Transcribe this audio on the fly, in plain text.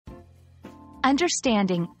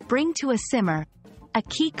Understanding, bring to a simmer. A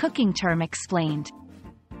key cooking term explained.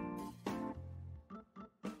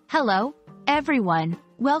 Hello, everyone.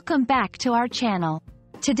 Welcome back to our channel.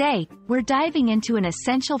 Today, we're diving into an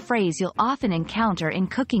essential phrase you'll often encounter in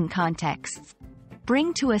cooking contexts.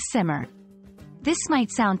 Bring to a simmer. This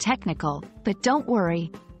might sound technical, but don't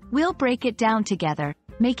worry. We'll break it down together,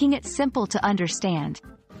 making it simple to understand.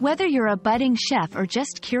 Whether you're a budding chef or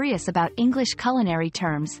just curious about English culinary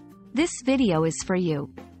terms, this video is for you.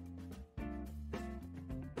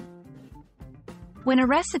 When a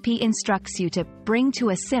recipe instructs you to bring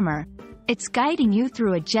to a simmer, it's guiding you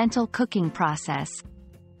through a gentle cooking process.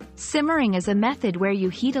 Simmering is a method where you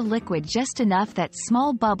heat a liquid just enough that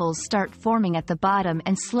small bubbles start forming at the bottom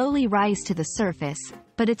and slowly rise to the surface,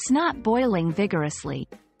 but it's not boiling vigorously.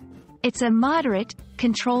 It's a moderate,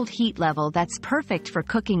 controlled heat level that's perfect for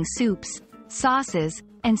cooking soups, sauces,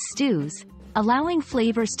 and stews, allowing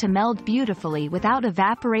flavors to meld beautifully without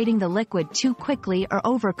evaporating the liquid too quickly or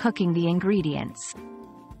overcooking the ingredients.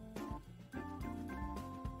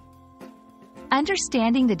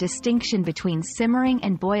 Understanding the distinction between simmering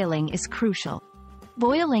and boiling is crucial.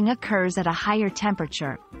 Boiling occurs at a higher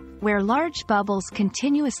temperature, where large bubbles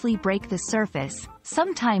continuously break the surface,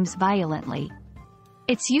 sometimes violently.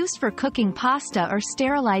 It's used for cooking pasta or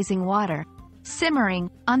sterilizing water. Simmering,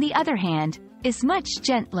 on the other hand, is much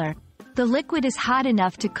gentler. The liquid is hot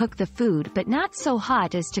enough to cook the food but not so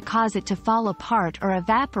hot as to cause it to fall apart or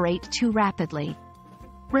evaporate too rapidly.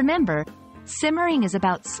 Remember, simmering is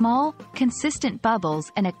about small, consistent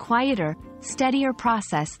bubbles and a quieter, steadier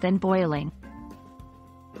process than boiling.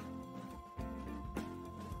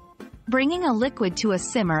 Bringing a liquid to a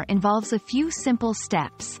simmer involves a few simple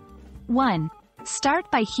steps. 1.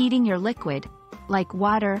 Start by heating your liquid, like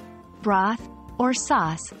water, broth, or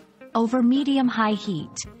sauce, over medium-high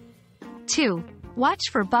heat. 2. Watch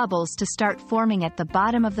for bubbles to start forming at the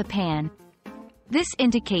bottom of the pan. This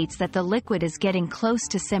indicates that the liquid is getting close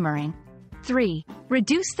to simmering. 3.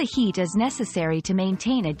 Reduce the heat as necessary to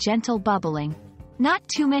maintain a gentle bubbling. Not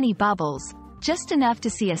too many bubbles, just enough to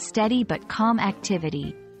see a steady but calm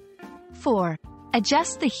activity. 4.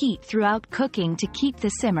 Adjust the heat throughout cooking to keep the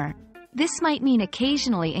simmer. This might mean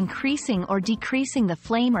occasionally increasing or decreasing the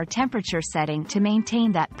flame or temperature setting to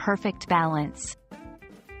maintain that perfect balance.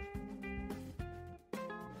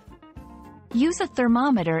 Use a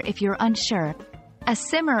thermometer if you're unsure. A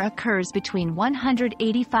simmer occurs between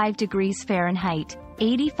 185 degrees Fahrenheit,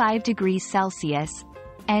 85 degrees Celsius,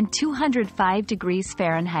 and 205 degrees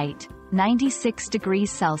Fahrenheit, 96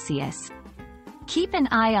 degrees Celsius. Keep an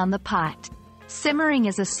eye on the pot. Simmering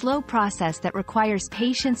is a slow process that requires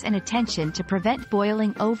patience and attention to prevent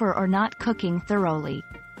boiling over or not cooking thoroughly.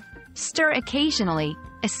 Stir occasionally,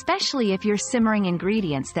 especially if you're simmering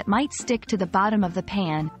ingredients that might stick to the bottom of the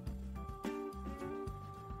pan.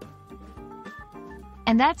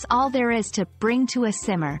 And that's all there is to bring to a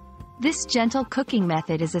simmer. This gentle cooking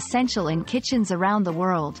method is essential in kitchens around the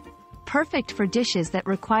world, perfect for dishes that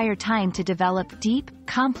require time to develop deep,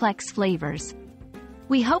 complex flavors.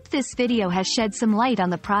 We hope this video has shed some light on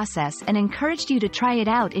the process and encouraged you to try it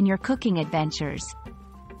out in your cooking adventures.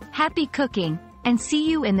 Happy cooking, and see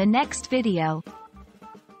you in the next video.